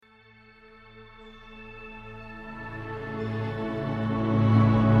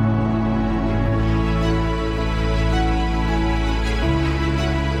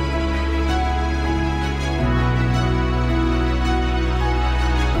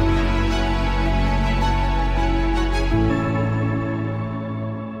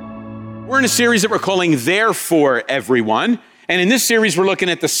in a series that we're calling Therefore Everyone. And in this series, we're looking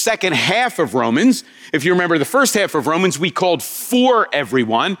at the second half of Romans. If you remember the first half of Romans, we called For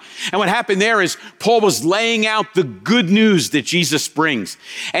Everyone. And what happened there is Paul was laying out the good news that Jesus brings.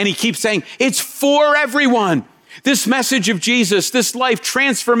 And he keeps saying, it's for everyone. This message of Jesus, this life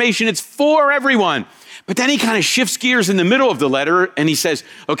transformation, it's for everyone. But then he kind of shifts gears in the middle of the letter and he says,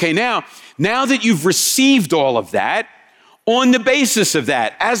 okay, now that you've received all of that, on the basis of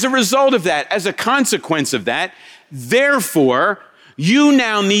that, as a result of that, as a consequence of that, therefore, you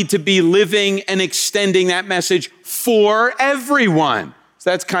now need to be living and extending that message for everyone. So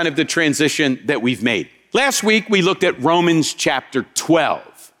that's kind of the transition that we've made. Last week, we looked at Romans chapter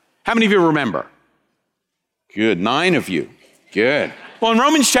 12. How many of you remember? Good, 9 of you. Good. Well, in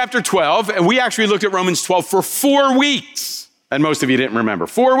Romans chapter 12, and we actually looked at Romans 12 for 4 weeks. And most of you didn't remember.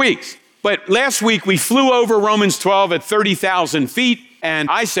 4 weeks. But last week, we flew over Romans 12 at 30,000 feet. And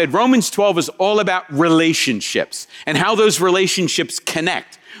I said Romans 12 is all about relationships and how those relationships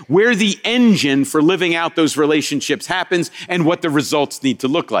connect, where the engine for living out those relationships happens and what the results need to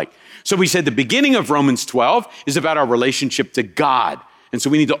look like. So we said the beginning of Romans 12 is about our relationship to God. And so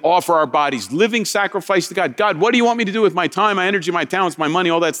we need to offer our bodies living sacrifice to God. God, what do you want me to do with my time, my energy, my talents, my money,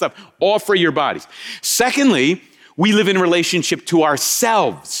 all that stuff? Offer your bodies. Secondly, we live in relationship to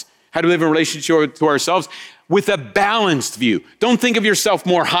ourselves. How do we live in relationship to ourselves? With a balanced view. Don't think of yourself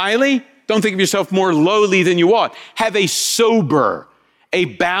more highly. Don't think of yourself more lowly than you ought. Have a sober, a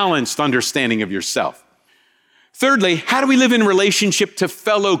balanced understanding of yourself. Thirdly, how do we live in relationship to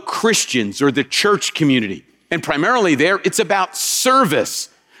fellow Christians or the church community? And primarily there, it's about service.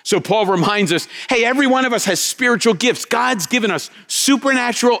 So Paul reminds us, hey, every one of us has spiritual gifts. God's given us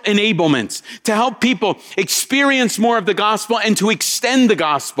supernatural enablements to help people experience more of the gospel and to extend the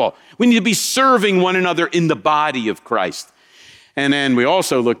gospel. We need to be serving one another in the body of Christ. And then we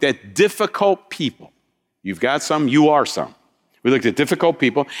also looked at difficult people. You've got some, you are some. We looked at difficult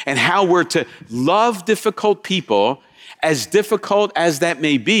people and how we're to love difficult people, as difficult as that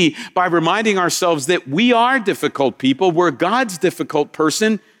may be, by reminding ourselves that we are difficult people. We're God's difficult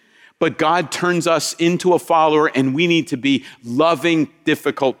person, but God turns us into a follower and we need to be loving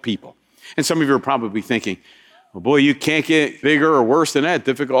difficult people. And some of you are probably thinking, oh boy, you can't get bigger or worse than that.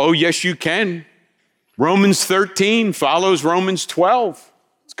 Difficult. Oh, yes, you can. Romans 13 follows Romans 12.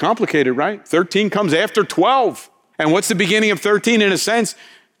 It's complicated, right? 13 comes after 12. And what's the beginning of 13 in a sense?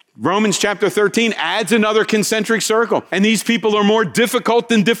 Romans chapter 13 adds another concentric circle. And these people are more difficult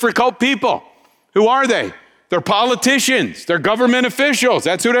than difficult people. Who are they? They're politicians. They're government officials.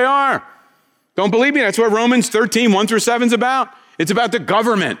 That's who they are. Don't believe me? That's what Romans 13, 1 through 7 is about. It's about the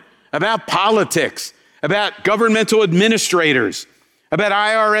government, about politics, about governmental administrators, about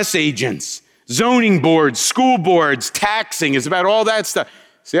IRS agents, zoning boards, school boards, taxing. It's about all that stuff.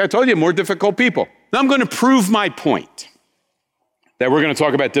 See, I told you, more difficult people. Now I'm going to prove my point that we're going to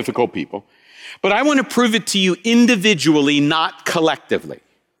talk about difficult people, but I want to prove it to you individually, not collectively.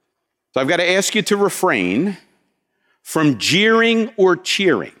 So I've got to ask you to refrain from jeering or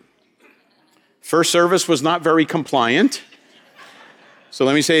cheering. First service was not very compliant. So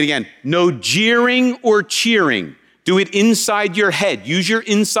let me say it again. No jeering or cheering. Do it inside your head. Use your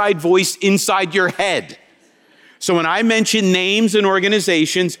inside voice inside your head. So when I mention names and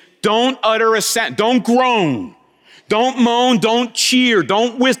organizations, don't utter a sound. Don't groan. Don't moan. Don't cheer.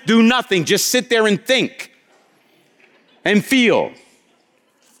 Don't do nothing. Just sit there and think and feel.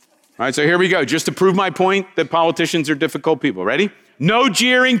 All right, so here we go. Just to prove my point that politicians are difficult people. Ready? No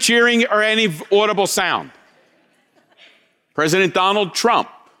jeering, cheering, or any audible sound. President Donald Trump.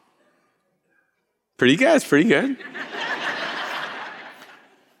 Pretty good, it's pretty good.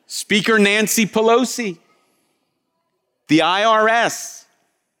 Speaker Nancy Pelosi. The IRS.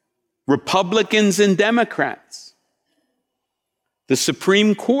 Republicans and Democrats. The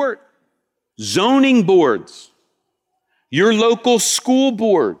Supreme Court. Zoning boards. Your local school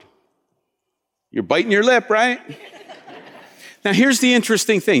board. You're biting your lip, right? Now, here's the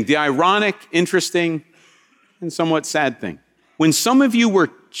interesting thing, the ironic, interesting, and somewhat sad thing. When some of you were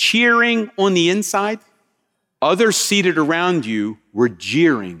cheering on the inside, others seated around you were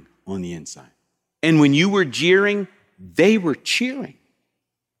jeering on the inside. And when you were jeering, they were cheering.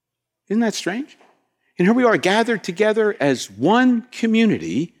 Isn't that strange? And here we are gathered together as one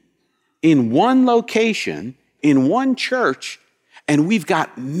community in one location, in one church, and we've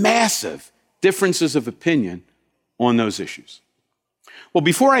got massive differences of opinion on those issues. Well,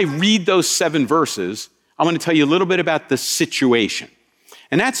 before I read those 7 verses, I want to tell you a little bit about the situation.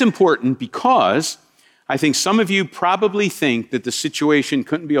 And that's important because I think some of you probably think that the situation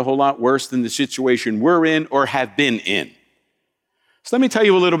couldn't be a whole lot worse than the situation we're in or have been in. So let me tell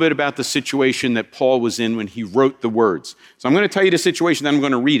you a little bit about the situation that Paul was in when he wrote the words. So I'm going to tell you the situation, then I'm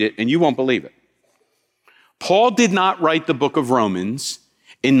going to read it, and you won't believe it. Paul did not write the book of Romans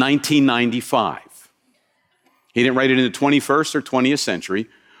in 1995. He didn't write it in the 21st or 20th century.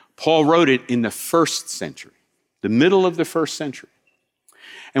 Paul wrote it in the first century, the middle of the first century.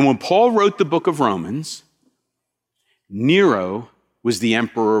 And when Paul wrote the book of Romans, Nero was the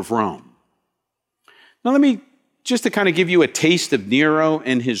emperor of Rome. Now just to kind of give you a taste of Nero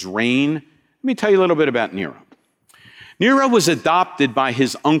and his reign, let me tell you a little bit about Nero. Nero was adopted by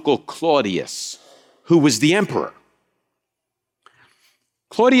his uncle Claudius, who was the emperor.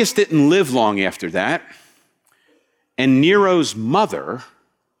 Claudius didn't live long after that, and Nero's mother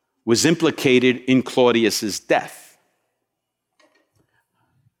was implicated in Claudius's death.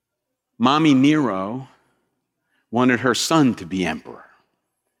 Mommy Nero wanted her son to be emperor,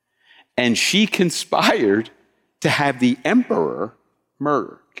 and she conspired to have the emperor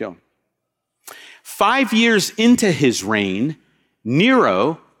killed. 5 years into his reign,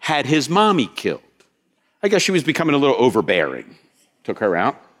 Nero had his mommy killed. I guess she was becoming a little overbearing. Took her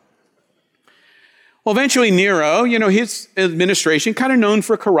out. Well, eventually Nero, his administration, kind of known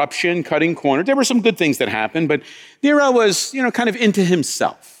for corruption, cutting corners. There were some good things that happened, but Nero was, kind of into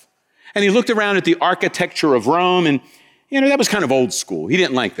himself. And he looked around at the architecture of Rome, and, that was kind of old school. He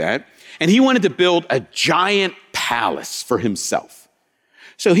didn't like that. And he wanted to build a giant palace for himself.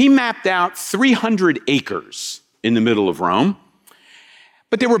 So he mapped out 300 acres in the middle of Rome.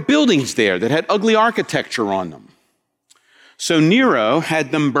 But there were buildings there that had ugly architecture on them. So Nero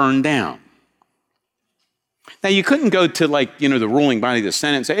had them burned down. Now, you couldn't go to the ruling body of the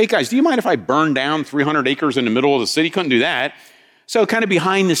Senate and say, hey guys, do you mind if I burn down 300 acres in the middle of the city? Couldn't do that. So kind of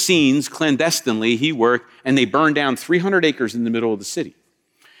behind the scenes, clandestinely, he worked, and they burned down 300 acres in the middle of the city.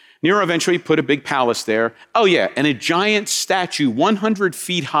 Nero eventually put a big palace there. Oh yeah, and a giant statue 100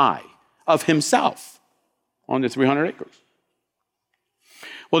 feet high of himself on the 300 acres.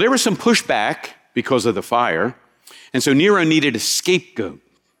 Well, there was some pushback because of the fire, and so Nero needed a scapegoat.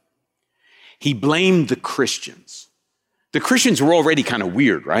 He blamed the Christians. The Christians were already kind of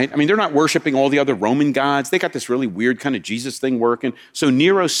weird, right? I mean, they're not worshiping all the other Roman gods. They got this really weird kind of Jesus thing working. So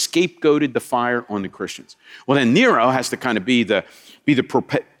Nero scapegoated the fire on the Christians. Well, then Nero has to kind of be the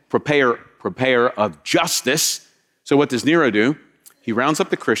preparer of justice. So what does Nero do? He rounds up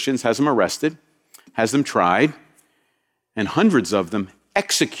the Christians, has them arrested, has them tried, and hundreds of them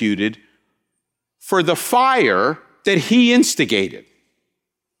executed for the fire that he instigated.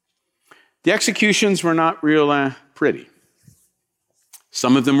 The executions were not real pretty.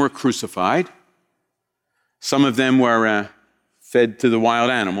 Some of them were crucified. Some of them were fed to the wild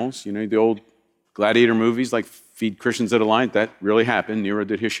animals. The old gladiator movies like Feed Christians at a Lion. That really happened. Nero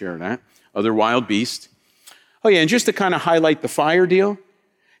did his share of that. Other wild beasts. Oh yeah, and just to kind of highlight the fire deal,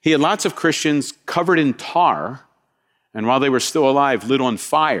 he had lots of Christians covered in tar, and while they were still alive, lit on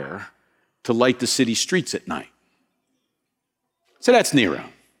fire to light the city streets at night. So that's Nero.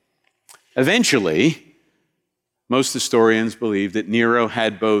 Eventually, most historians believe that Nero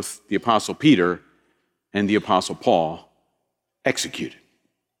had both the Apostle Peter and the Apostle Paul executed.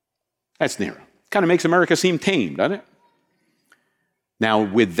 That's Nero. Kind of makes America seem tame, doesn't it? Now,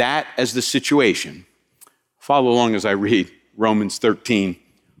 with that as the situation, follow along as I read Romans 13,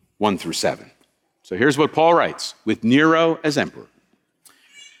 1 through 7. So here's what Paul writes, with Nero as emperor.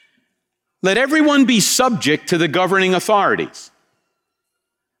 Let everyone be subject to the governing authorities,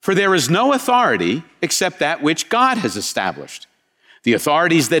 for there is no authority except that which God has established. The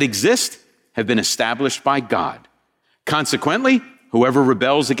authorities that exist have been established by God. Consequently, whoever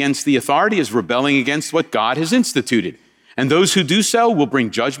rebels against the authority is rebelling against what God has instituted, and those who do so will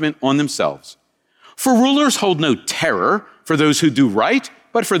bring judgment on themselves. For rulers hold no terror for those who do right,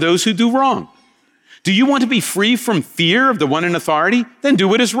 but for those who do wrong. Do you want to be free from fear of the one in authority? Then do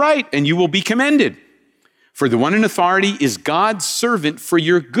what is right, and you will be commended. For the one in authority is God's servant for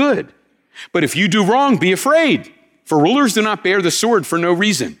your good. But if you do wrong, be afraid, for rulers do not bear the sword for no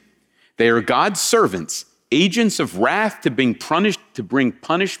reason. They are God's servants, agents of wrath to bring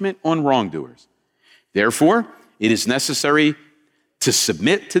punishment on wrongdoers. Therefore, it is necessary to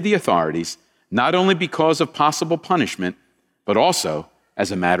submit to the authorities, not only because of possible punishment, but also as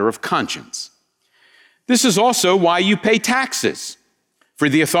a matter of conscience. This is also why you pay taxes, for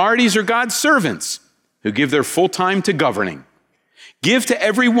the authorities are God's servants who give their full time to governing. Give to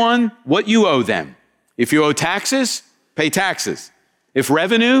everyone what you owe them. If you owe taxes, pay taxes. If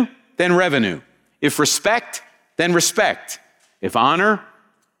revenue, then revenue. If respect, then respect. If honor,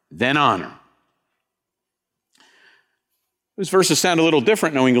 then honor. Those verses sound a little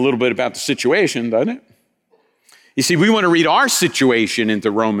different knowing a little bit about the situation, doesn't it? You see, we want to read our situation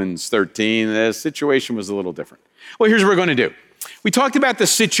into Romans 13. The situation was a little different. Well, here's what we're going to do. We talked about the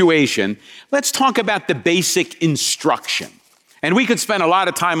situation. Let's talk about the basic instruction. And we could spend a lot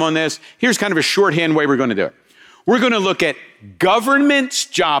of time on this. Here's kind of a shorthand way we're going to do it. We're going to look at government's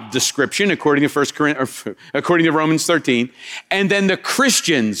job description according to Romans 13, and then the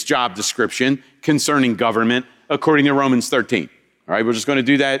Christian's job description concerning government according to Romans 13. All right, we're just going to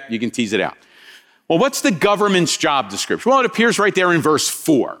do that. You can tease it out. Well, what's the government's job description? Well, it appears right there in verse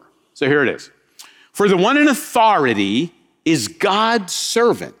 4. So here it is. For the one in authority is God's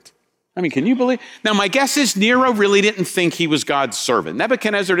servant. I mean, can you believe? Now, my guess is Nero really didn't think he was God's servant.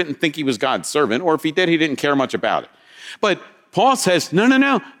 Nebuchadnezzar didn't think he was God's servant, or if he did, he didn't care much about it. But Paul says,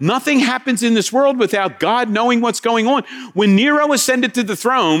 no. Nothing happens in this world without God knowing what's going on. When Nero ascended to the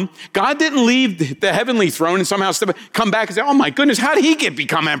throne, God didn't leave the heavenly throne and somehow come back and say, oh my goodness, how did he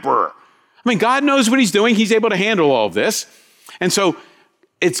become emperor? I mean, God knows what he's doing. He's able to handle all of this. And so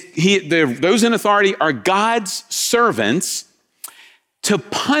those in authority are God's servants to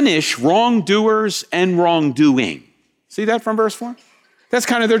punish wrongdoers and wrongdoing. See that from verse 4? That's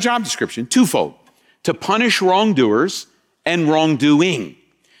kind of their job description, twofold. To punish wrongdoers and wrongdoing.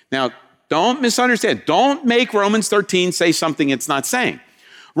 Now, don't misunderstand. Don't make Romans 13 say something it's not saying.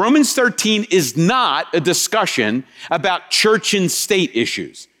 Romans 13 is not a discussion about church and state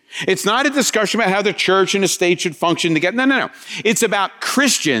issues. It's not a discussion about how the church and the state should function together. No. It's about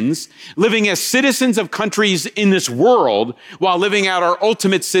Christians living as citizens of countries in this world while living out our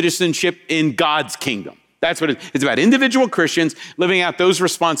ultimate citizenship in God's kingdom. That's what it's about. Individual Christians living out those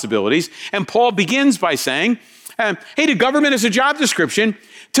responsibilities. And Paul begins by saying, hey, the government has a job description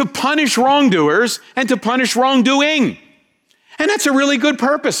to punish wrongdoers and to punish wrongdoing. And that's a really good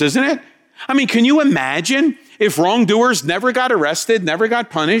purpose, isn't it? I mean, can you imagine if wrongdoers never got arrested, never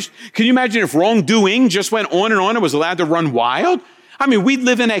got punished? Can you imagine if wrongdoing just went on and was allowed to run wild? I mean, we'd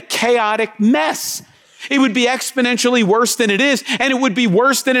live in a chaotic mess. It would be exponentially worse than it is, and it would be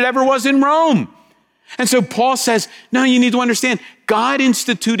worse than it ever was in Rome. And so Paul says, no, you need to understand, God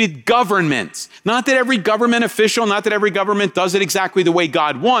instituted governments. Not that every government official, not that every government does it exactly the way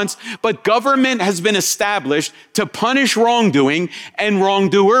God wants, but government has been established to punish wrongdoing and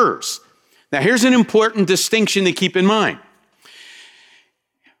wrongdoers. Now, here's an important distinction to keep in mind.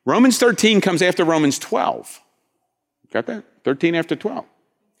 Romans 13 comes after Romans 12. Got that? 13 after 12.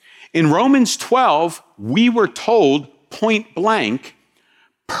 In Romans 12, we were told point blank,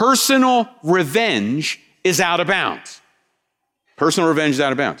 personal revenge is out of bounds. Personal revenge is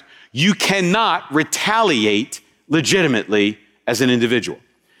out of bounds. You cannot retaliate legitimately as an individual.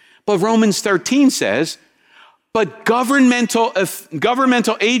 But Romans 13 says, but governmental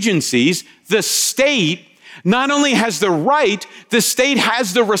agencies, the state, not only has the right, the state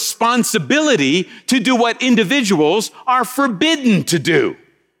has the responsibility to do what individuals are forbidden to do.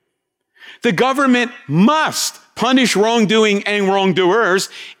 The government must punish wrongdoing and wrongdoers.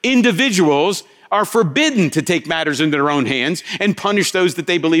 Individuals are forbidden to take matters into their own hands and punish those that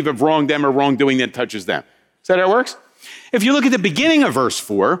they believe have wronged them or wrongdoing that touches them. Is that how it works? If you look at the beginning of verse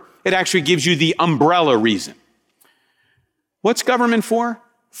 4, it actually gives you the umbrella reason. What's government for?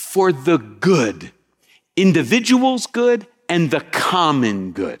 For the good. Individuals' good and the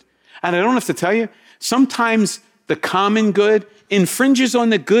common good. And I don't have to tell you, sometimes the common good infringes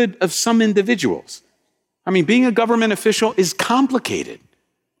on the good of some individuals. I mean, being a government official is complicated,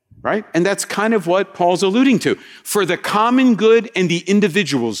 right? And that's kind of what Paul's alluding to. For the common good and the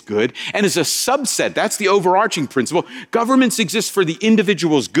individual's good, and as a subset, that's the overarching principle, governments exist for the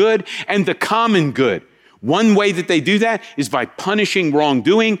individual's good and the common good. One way that they do that is by punishing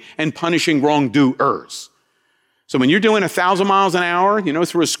wrongdoing and punishing wrongdoers. So when you're doing 1,000 miles an hour,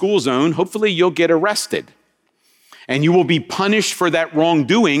 through a school zone, hopefully you'll get arrested. And you will be punished for that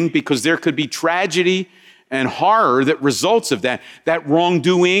wrongdoing because there could be tragedy and horror that results of that. That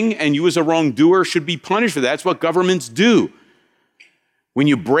wrongdoing, and you as a wrongdoer should be punished for that. That's what governments do. When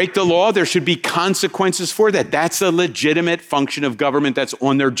you break the law, there should be consequences for that. That's a legitimate function of government that's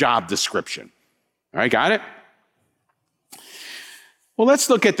on their job description. All right, got it? Well, let's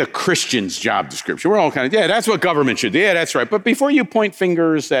look at the Christian's job description. We're all that's what government should do. Yeah, that's right. But before you point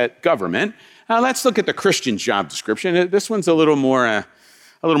fingers at government, let's look at the Christian's job description. This one's a little more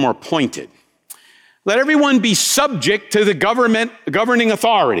pointed. Let everyone be subject to the governing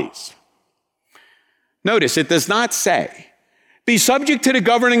authorities. Notice, it does not say, be subject to the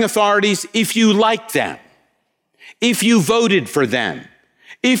governing authorities if you like them, if you voted for them,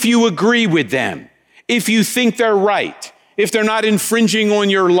 if you agree with them, if you think they're right, if they're not infringing on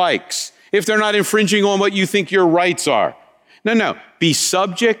your likes, if they're not infringing on what you think your rights are. No. Be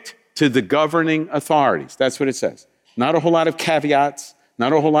subject to the governing authorities. That's what it says. Not a whole lot of caveats,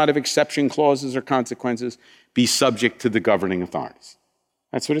 not a whole lot of exception clauses or consequences. Be subject to the governing authorities.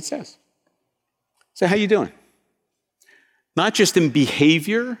 That's what it says. So how you doing? Not just in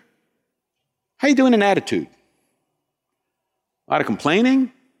behavior. How you doing in attitude? A lot of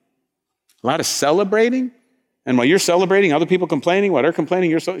complaining, a lot of celebrating. And while you're celebrating, other people complaining. While they're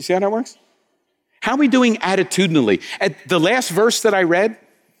complaining, see how that works? How are we doing attitudinally? At the last verse that I read,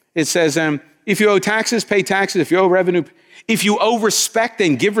 it says, if you owe taxes, pay taxes. If you owe revenue, if you owe respect,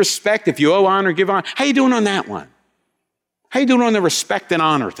 then give respect. If you owe honor, give honor. How you doing on that one? How you doing on the respect and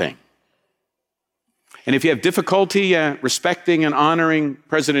honor thing? And if you have difficulty respecting and honoring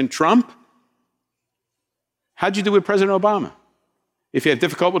President Trump, how'd you do with President Obama? If you have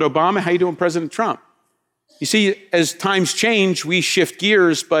difficulty with Obama, how you doing with President Trump? You see, as times change, we shift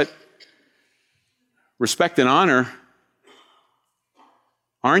gears, but respect and honor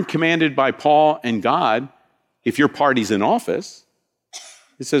aren't commanded by Paul and God if your party's in office.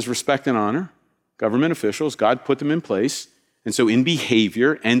 It says respect and honor government officials. God put them in place. And so in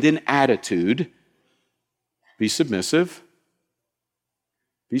behavior and in attitude, be submissive,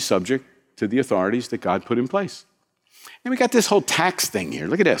 be subject to the authorities that God put in place. And we got this whole tax thing here.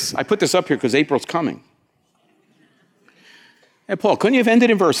 Look at this. I put this up here because April's coming. And Paul, couldn't you have ended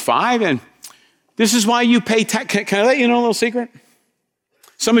in verse 5? And this is why you pay tax. Can I let you know a little secret?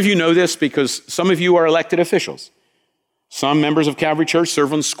 Some of you know this because some of you are elected officials. Some members of Calvary Church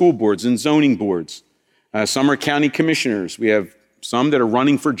serve on school boards and zoning boards. Some are county commissioners. We have some that are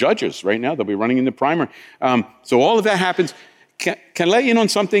running for judges right now. They'll be running in the primary. So all of that happens. Can I let you know on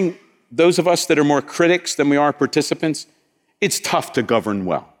something? Those of us that are more critics than we are participants, it's tough to govern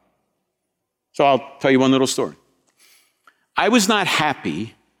well. So I'll tell you one little story. I was not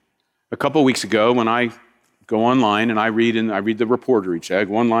happy a couple of weeks ago when I go online and I read the Reporter each day. I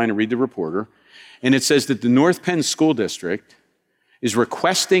go online and read the Reporter, and it says that the North Penn School District is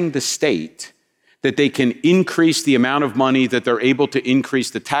requesting the state that they can increase the amount of money that they're able to increase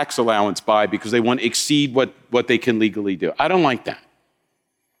the tax allowance by because they want to exceed what they can legally do. I don't like that.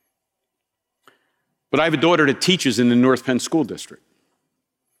 But I have a daughter that teaches in the North Penn School District.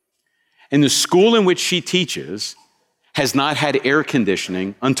 And the school in which she teaches has not had air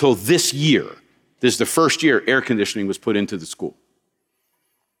conditioning until this year. This is the first year air conditioning was put into the school.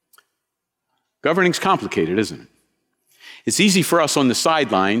 Governing's complicated, isn't it? It's easy for us on the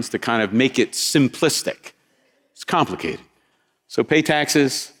sidelines to kind of make it simplistic. It's complicated. So pay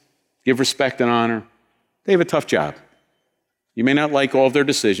taxes, give respect and honor. They have a tough job. You may not like all of their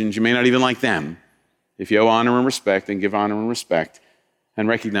decisions. You may not even like them. If you owe honor and respect, then give honor and respect and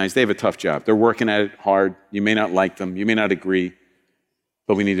recognize they have a tough job. They're working at it hard. You may not like them. You may not agree,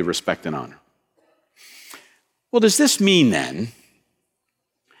 but we need to respect and honor. Well, does this mean then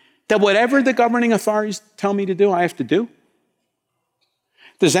that whatever the governing authorities tell me to do, I have to do?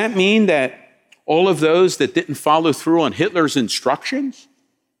 Does that mean that all of those that didn't follow through on Hitler's instructions,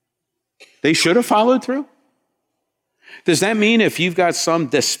 they should have followed through? Does that mean if you've got some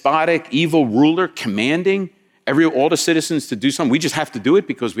despotic, evil ruler commanding all the citizens to do something, we just have to do it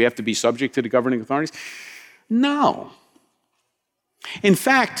because we have to be subject to the governing authorities? No. In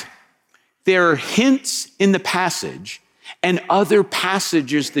fact, there are hints in the passage and other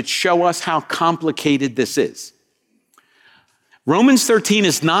passages that show us how complicated this is. Romans 13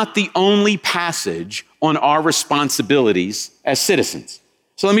 is not the only passage on our responsibilities as citizens.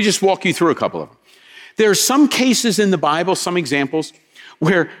 So let me just walk you through a couple of them. There are some cases in the Bible, some examples,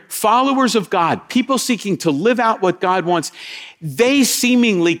 where followers of God, people seeking to live out what God wants, they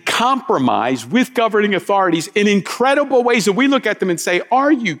seemingly compromise with governing authorities in incredible ways that we look at them and say,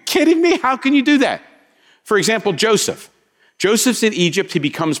 are you kidding me? How can you do that? For example, Joseph. Joseph's in Egypt. He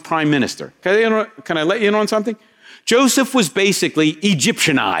becomes prime minister. Can I let you in on something? Joseph was basically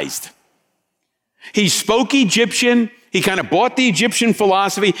Egyptianized. He spoke Egyptian. He kind of bought the Egyptian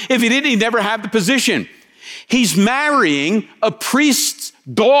philosophy. If he didn't, he'd never have the position. He's marrying a priest's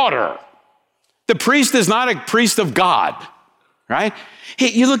daughter. The priest is not a priest of God, right?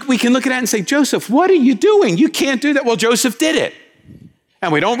 We can look at that and say, Joseph, what are you doing? You can't do that. Well, Joseph did it.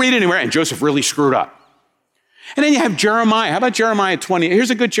 And we don't read it anywhere, and Joseph really screwed up. And then you have Jeremiah. How about Jeremiah 20? Here's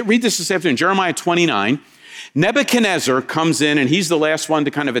a good, read this afternoon, Jeremiah 29. Nebuchadnezzar comes in, and he's the last one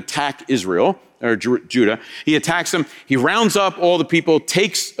to kind of attack Israel, or Judah. He attacks them. He rounds up all the people,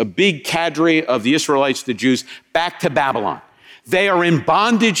 takes a big cadre of the Israelites, the Jews, back to Babylon. They are in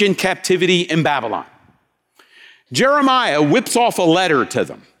bondage and captivity in Babylon. Jeremiah whips off a letter to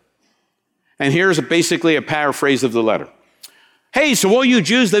them. And here's basically a paraphrase of the letter. Hey, so all you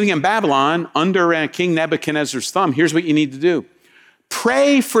Jews living in Babylon under King Nebuchadnezzar's thumb, here's what you need to do.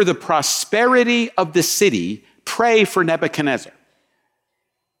 pray for the prosperity of the city, pray for Nebuchadnezzar.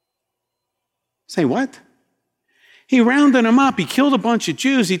 Say what? He rounded them up. He killed a bunch of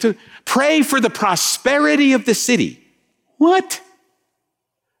Jews. Pray for the prosperity of the city. What?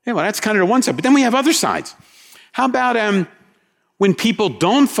 Yeah, well, that's kind of the one side. But then we have other sides. How about when people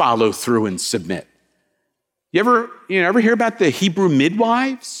don't follow through and submit? You ever hear about the Hebrew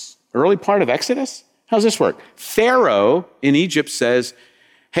midwives? Early part of Exodus? How's this work? Pharaoh in Egypt says,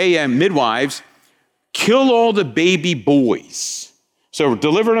 hey, midwives, kill all the baby boys. So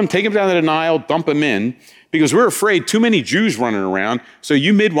deliver them, take them down to the Nile, dump them in, because we're afraid too many Jews running around. So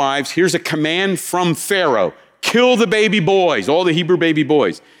you midwives, here's a command from Pharaoh. Kill the baby boys, all the Hebrew baby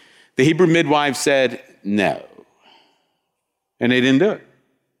boys. The Hebrew midwives said, no. And they didn't do it.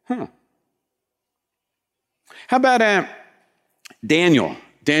 How about Daniel?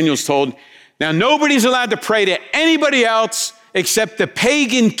 Daniel's told, now nobody's allowed to pray to anybody else except the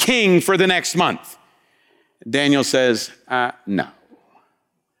pagan king for the next month. Daniel says, no.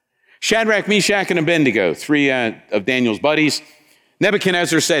 Shadrach, Meshach, and Abednego, three of Daniel's buddies.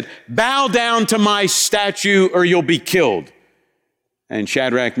 Nebuchadnezzar said, bow down to my statue or you'll be killed. And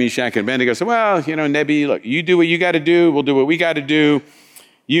Shadrach, Meshach, and Abednego said, well, Nebi, look, you do what you got to do. We'll do what we got to do.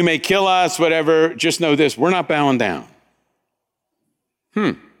 You may kill us, whatever. Just know this, we're not bowing down.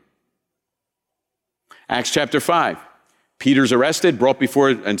 Acts chapter 5. Peter's arrested,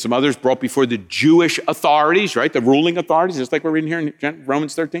 and some others brought before the Jewish authorities, right? The ruling authorities, just like we're reading here in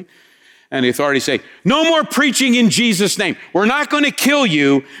Romans 13. And the authorities say, no more preaching in Jesus' name. We're not going to kill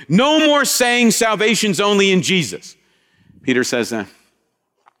you. No more saying salvation's only in Jesus. Peter says,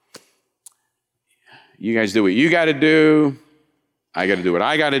 you guys do what you got to do. I got to do what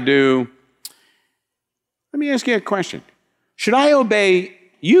I got to do. Let me ask you a question. Should I obey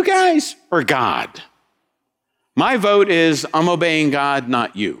you guys or God? My vote is I'm obeying God,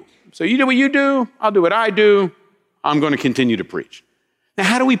 not you. So you do what you do. I'll do what I do. I'm going to continue to preach. Now,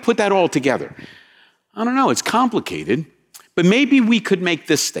 how do we put that all together? I don't know. It's complicated, but maybe we could make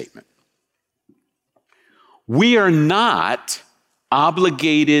this statement. We are not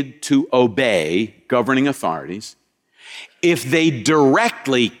obligated to obey governing authorities if they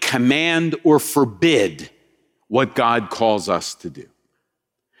directly command or forbid what God calls us to do.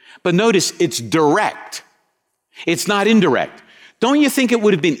 But notice it's direct. It's not indirect. Don't you think it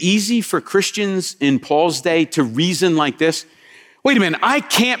would have been easy for Christians in Paul's day to reason like this? Wait a minute, I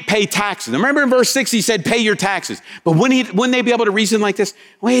can't pay taxes. Remember in verse 6, he said, pay your taxes. But wouldn't they be able to reason like this?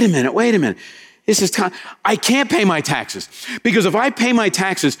 Wait a minute. This is time. I can't pay my taxes because if I pay my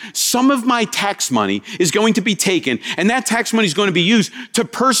taxes, some of my tax money is going to be taken and that tax money is going to be used to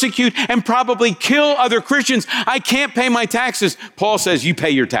persecute and probably kill other Christians. I can't pay my taxes. Paul says, you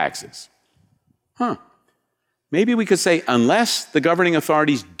pay your taxes. Maybe we could say, unless the governing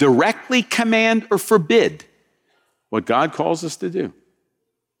authorities directly command or forbid what God calls us to do,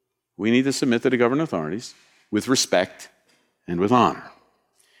 we need to submit to the governing authorities with respect and with honor.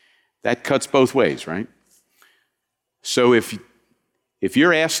 That cuts both ways, right? So if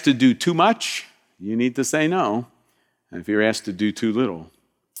you're asked to do too much, you need to say no. And if you're asked to do too little,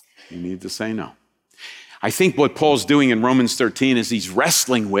 you need to say no. I think what Paul's doing in Romans 13 is he's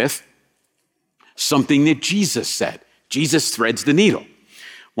wrestling with something that Jesus said. Jesus threads the needle.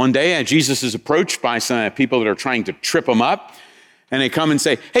 One day, Jesus is approached by some people that are trying to trip him up, and they come and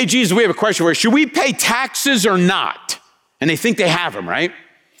say, hey, Jesus, we have a question for you. Should we pay taxes or not? And they think they have him, right?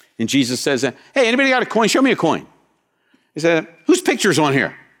 And Jesus says, hey, anybody got a coin? Show me a coin. He said, whose picture's on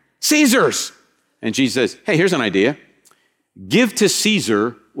here? Caesar's. And Jesus says, hey, here's an idea. Give to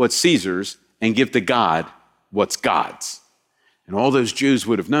Caesar what's Caesar's and give to God what's God's. And all those Jews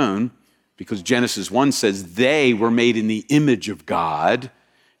would have known, because Genesis 1 says they were made in the image of God.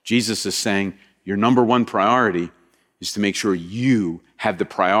 Jesus is saying your number one priority is to make sure you have the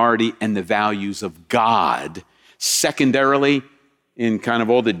priority and the values of God. Secondarily, in kind of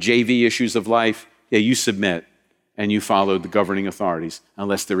all the JV issues of life, you submit and you follow the governing authorities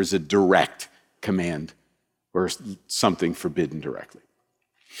unless there is a direct command or something forbidden directly.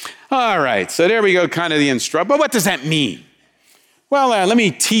 All right, so there we go, kind of the instruct. But what does that mean? Well, let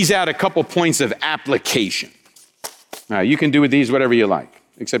me tease out a couple points of application. Now, you can do with these whatever you like,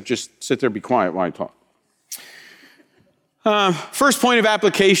 except just sit there, be quiet while I talk. First point of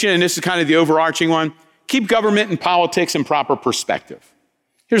application, and this is kind of the overarching one, keep government and politics in proper perspective.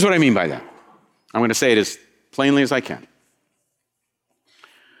 Here's what I mean by that. I'm going to say it as plainly as I can.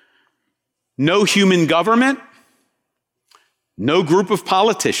 No human government, no group of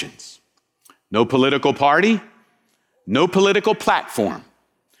politicians, no political party, no political platform,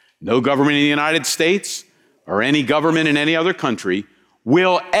 no government in the United States or any government in any other country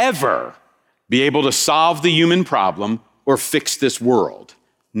will ever be able to solve the human problem or fix this world.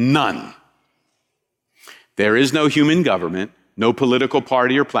 None. There is no human government, no political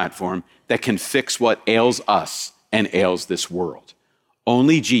party or platform that can fix what ails us and ails this world.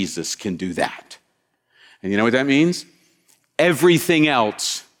 Only Jesus can do that. And you know what that means? Everything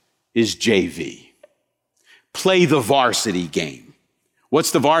else is JV. Play the varsity game.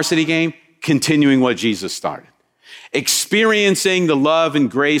 What's the varsity game? Continuing what Jesus started. Experiencing the love and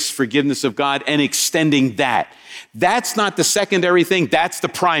grace, forgiveness of God, and extending that. That's not the secondary thing, that's the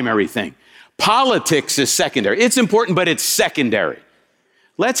primary thing. Politics is secondary. It's important, but it's secondary.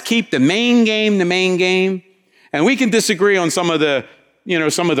 Let's keep the main game, and we can disagree on some of the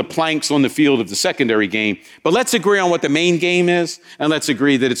planks on the field of the secondary game, but let's agree on what the main game is, and let's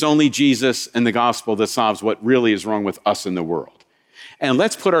agree that it's only Jesus and the gospel that solves what really is wrong with us in the world. And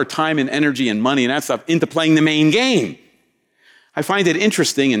let's put our time and energy and money and that stuff into playing the main game. I find it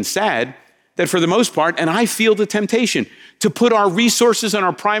interesting and sad that for the most part, and I feel the temptation to put our resources and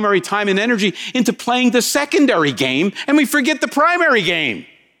our primary time and energy into playing the secondary game, and we forget the primary game.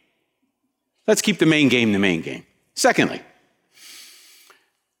 Let's keep the main game the main game. Secondly,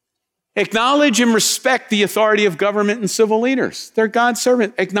 acknowledge and respect the authority of government and civil leaders. They're God's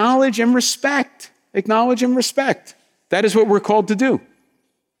servant. Acknowledge and respect. Acknowledge and respect. That is what we're called to do.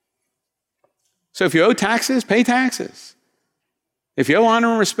 So if you owe taxes, pay taxes. If you owe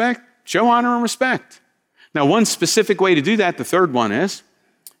honor and respect, show honor and respect. Now, one specific way to do that, the third one is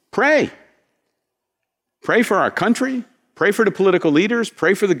pray. Pray for our country. Pray for the political leaders.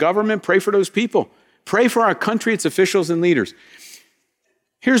 Pray for the government. Pray for those people. Pray for our country, its officials and leaders.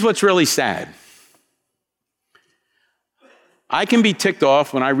 Here's what's really sad. I can be ticked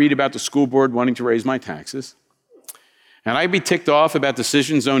off when I read about the school board wanting to raise my taxes. And I can be ticked off about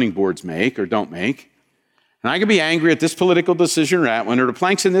decisions zoning boards make or don't make. And I can be angry at this political decision or that one, or the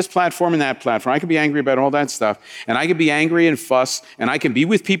planks in this platform and that platform. I can be angry about all that stuff. And I can be angry and fuss. And I can be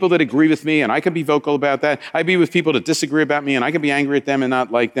with people that agree with me. And I can be vocal about that. I can be with people that disagree about me. And I can be angry at them and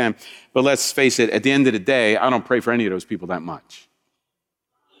not like them. But let's face it, at the end of the day, I don't pray for any of those people that much.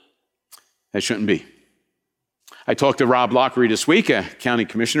 That shouldn't be. I talked to Rob Lockery this week, a county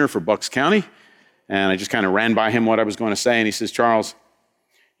commissioner for Bucks County. And I just kind of ran by him what I was going to say. And he says, Charles,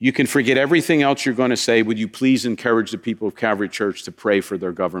 you can forget everything else you're going to say. Would you please encourage the people of Calvary Church to pray for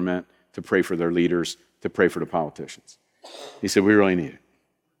their government, to pray for their leaders, to pray for the politicians? He said, we really need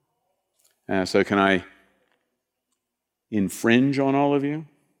it. So can I infringe on all of you?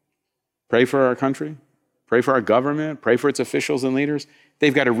 Pray for our country. Pray for our government. Pray for its officials and leaders.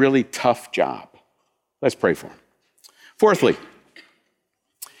 They've got a really tough job. Let's pray for them. Fourthly,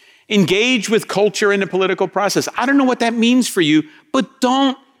 engage with culture in the political process. I don't know what that means for you, but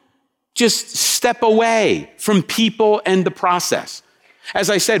don't just step away from people and the process. As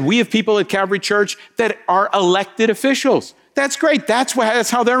I said, we have people at Calvary Church that are elected officials. That's great. That's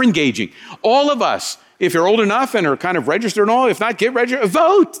how they're engaging. All of us, if you're old enough and are kind of registered and all, if not, get registered,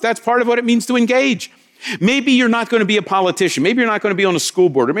 vote. That's part of what it means to engage. Maybe you're not going to be a politician. Maybe you're not going to be on a school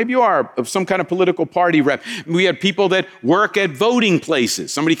board, or maybe you are some kind of political party rep. We had people that work at voting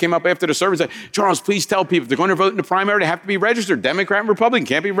places. Somebody came up after the service and said, Charles, please tell people if they're going to vote in the primary, they have to be registered. Democrat and Republican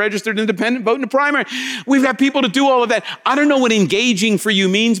can't be registered independent, vote in the primary. We've got people to do all of that. I don't know what engaging for you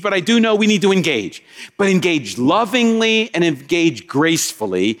means, but I do know we need to engage. But engage lovingly and engage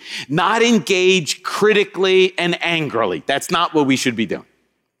gracefully, not engage critically and angrily. That's not what we should be doing.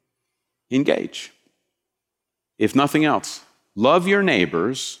 Engage. If nothing else, love your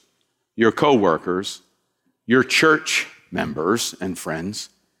neighbors, your coworkers, your church members and friends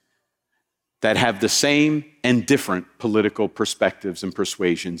that have the same and different political perspectives and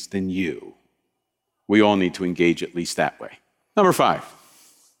persuasions than you. We all need to engage at least that way. Number 5,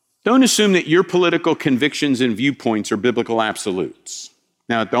 don't assume that your political convictions and viewpoints are biblical absolutes.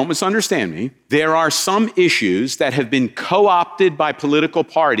 Now, don't misunderstand me. There are some issues that have been co-opted by political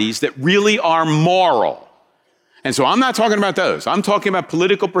parties that really are moral. And so I'm not talking about those. I'm talking about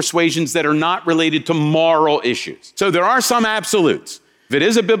political persuasions that are not related to moral issues. So there are some absolutes. If it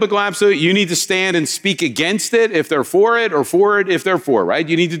is a biblical absolute, you need to stand and speak against it if they're for it, or for it if they're for, right?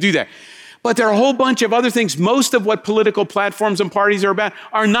 You need to do that. But there are a whole bunch of other things. Most of what political platforms and parties are about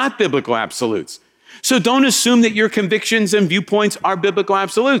are not biblical absolutes. So don't assume that your convictions and viewpoints are biblical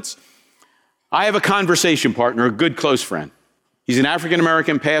absolutes. I have a conversation partner, a good close friend. He's an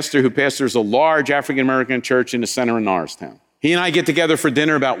African-American pastor who pastors a large African-American church in the center of Norristown. He and I get together for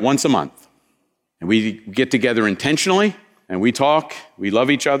dinner about once a month. And we get together intentionally, and we talk, we love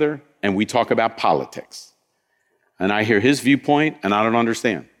each other, and we talk about politics. And I hear his viewpoint, and I don't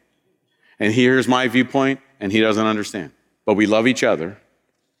understand. And he hears my viewpoint, and he doesn't understand. but we love each other.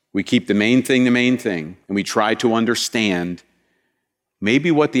 We keep the main thing, and we try to understand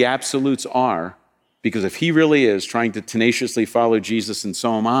maybe what the absolutes are, because if he really is trying to tenaciously follow Jesus and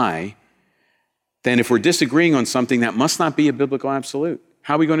so am I, then if we're disagreeing on something, that must not be a biblical absolute.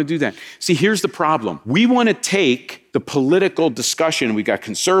 How are we going to do that? See, here's the problem. We want to take the political discussion, we got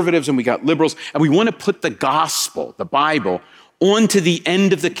conservatives and we got liberals, and we want to put the gospel, the Bible, onto the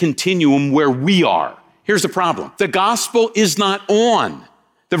end of the continuum where we are. Here's the problem. The gospel is not on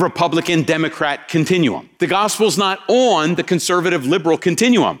the Republican-Democrat continuum. The gospel's not on the conservative-liberal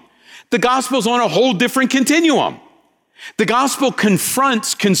continuum. The gospel's on a whole different continuum. The gospel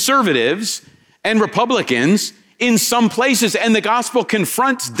confronts conservatives and Republicans in some places, and the gospel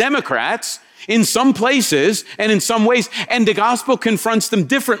confronts Democrats in some places and in some ways, and the gospel confronts them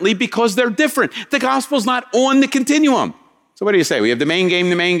differently because they're different. The gospel's not on the continuum. So what do you say? We have the main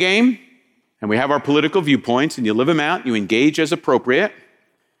game, and we have our political viewpoints, and you live them out, you engage as appropriate,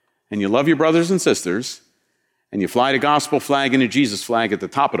 and you love your brothers and sisters, and you fly the gospel flag and a Jesus flag at the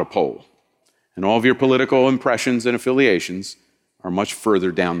top of the pole, and all of your political impressions and affiliations are much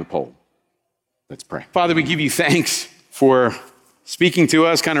further down the pole. Let's pray. Father, we give you thanks for speaking to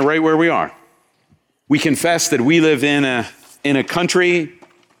us kind of right where we are. We confess that we live in a country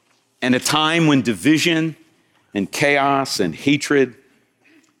and a time when division and chaos and hatred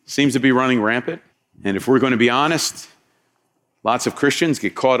seems to be running rampant. And if we're going to be honest, lots of Christians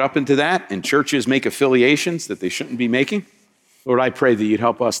get caught up into that, and churches make affiliations that they shouldn't be making. Lord, I pray that you'd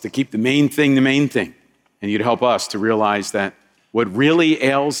help us to keep the main thing, and you'd help us to realize that what really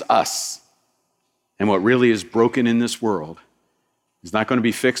ails us and what really is broken in this world is not going to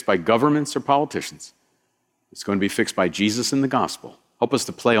be fixed by governments or politicians. It's going to be fixed by Jesus and the gospel. Help us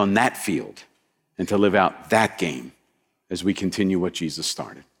to play on that field and to live out that game as we continue what Jesus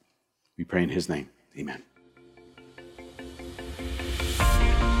started. We pray in his name. Amen.